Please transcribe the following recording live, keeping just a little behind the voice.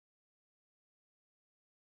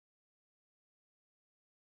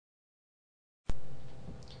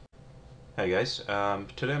Hi guys,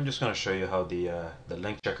 today I'm just going to show you how the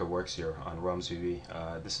link checker works here on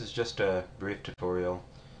ROMsVB. This is just a brief tutorial,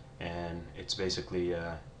 and it's basically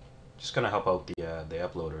just going to help out the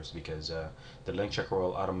uploaders because the link checker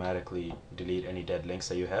will automatically delete any dead links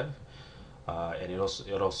that you have, and it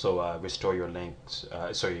also restore your links,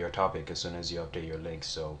 sorry, your topic as soon as you update your links.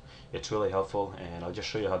 So it's really helpful, and I'll just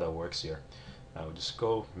show you how that works here. We'll just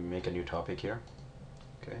go make a new topic here.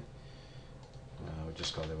 Okay. We'll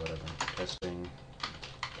just call it whatever. Testing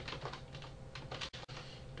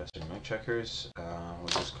link checkers. We'll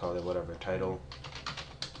just call it whatever title.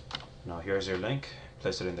 Now here's your link.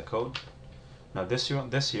 Place it in the code. Now this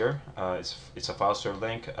here, it's a file server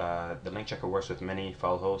link. The link checker works with many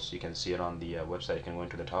file hosts. You can see it on the website. You can go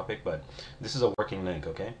into the topic, but this is a working link.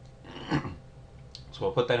 Okay. So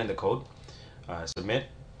we'll put that in the code. Submit.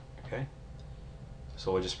 Okay.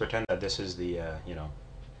 So we'll just pretend that this is the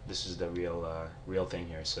this is the real thing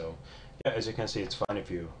here. So yeah, as you can see, it's fine if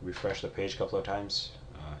you refresh the page a couple of times.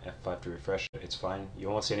 F5 to refresh it, it's fine. You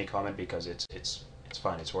won't see any comment because it's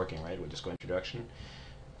fine, it's working, right? We'll just go introduction,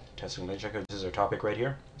 testing link checker. This is our topic right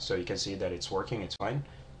here, so you can see that it's working, it's fine.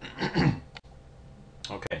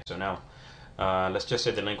 Okay, so now let's just say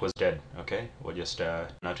the link was dead. Okay, we'll just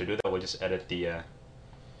now to do that, we'll just edit the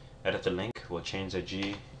link. We'll change the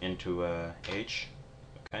G into H.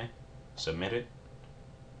 Okay, submit it.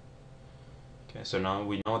 Okay, so now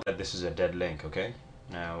we know that this is a dead link. Okay,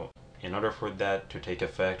 now in order for that to take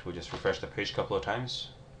effect, we'll just refresh the page a couple of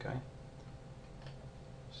times. Okay,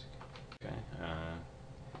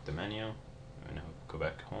 the menu, and now go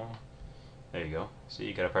back home. There you go. See,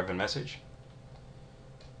 you got a private message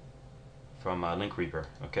from Link Reaper.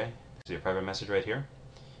 Okay, this is your private message right here,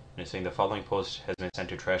 and it's saying the following post has been sent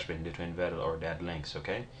to trash bin due to invalid or dead links.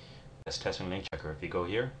 Okay, that's testing link checker. If you go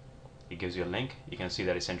here, it gives you a link. You can see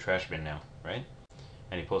that it's in trash bin now, right?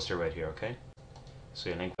 And you post it right here. Okay, so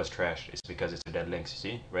your link was trashed. It's because it's a dead link. You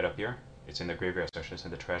see right up here, it's in the graveyard section. It's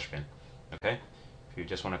in the trash bin. Okay, if you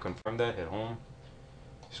just want to confirm that, hit home,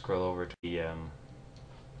 scroll over to the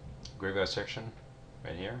graveyard section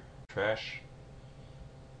right here, trash,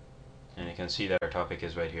 and you can see that our topic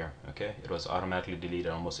is right here. Okay, it was automatically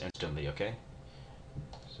deleted almost instantly. Okay,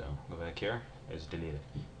 so go back here, it's deleted.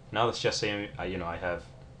 Now let's just say I have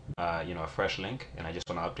a fresh link and I just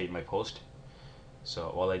want to update my post. So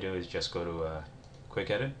all I do is just go to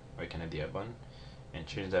quick edit, or you can hit the up button and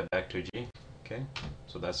change that back to G. Okay,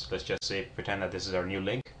 so let's just say, pretend that this is our new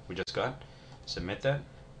link we just got. Submit that.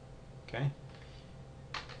 Okay,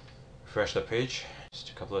 refresh the page just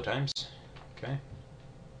a couple of times. Okay,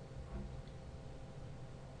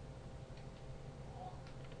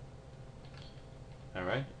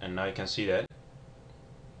 alright, and now you can see that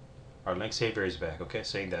our link savior is back. Okay,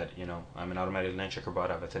 saying that I'm an automatic link checker bot.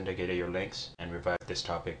 I've authenticated your links and revived this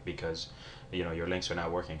topic because your links are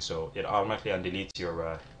not working. So it automatically undeletes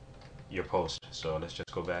your post. So let's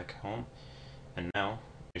just go back home, and now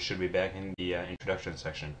it should be back in the introduction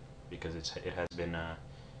section because it has been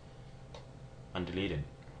undeleted.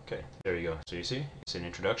 Okay, there you go. So you see, it's an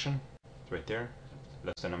introduction. It's right there,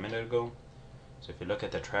 less than a minute ago. So if you look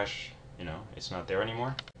at the trash, it's not there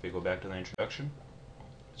anymore. If we go back to the introduction,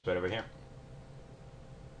 it's right over here.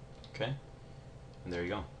 Okay, and there you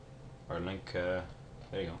go. Our link, there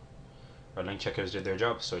you go. Our link checkers did their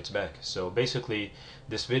job, so it's back. So basically,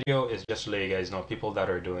 this video is just to let you guys know, people that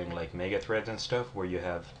are doing like mega threads and stuff, where you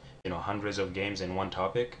have hundreds of games in one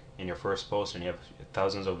topic in your first post, and you have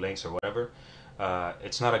thousands of links or whatever.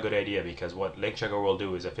 It's not a good idea, because what link checker will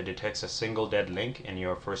do is if it detects a single dead link in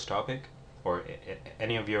your first topic or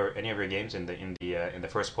any of your games in the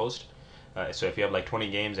first post. So if you have like 20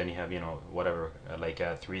 games and you have whatever like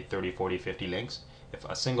 30, 40, 50 links, if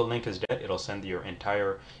a single link is dead, it'll send your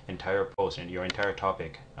entire post and your entire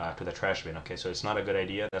topic to the trash bin. Okay, so it's not a good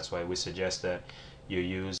idea. That's why we suggest that you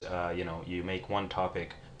use you make one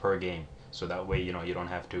topic per game, so that way you don't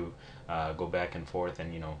have to go back and forth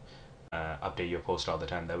and update your post all the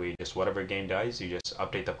time. That way, just whatever game dies, you just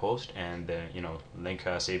update the post, and the link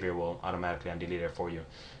savior will automatically undelete it for you.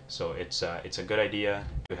 So it's a good idea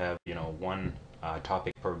to have one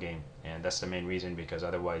topic per game, and that's the main reason, because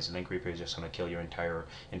otherwise Link Reaper is just going to kill your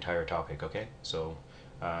entire topic. Okay, so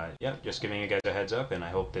yeah, just giving you guys a heads up, and I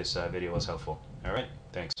hope this video was helpful. All right,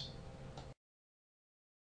 thanks.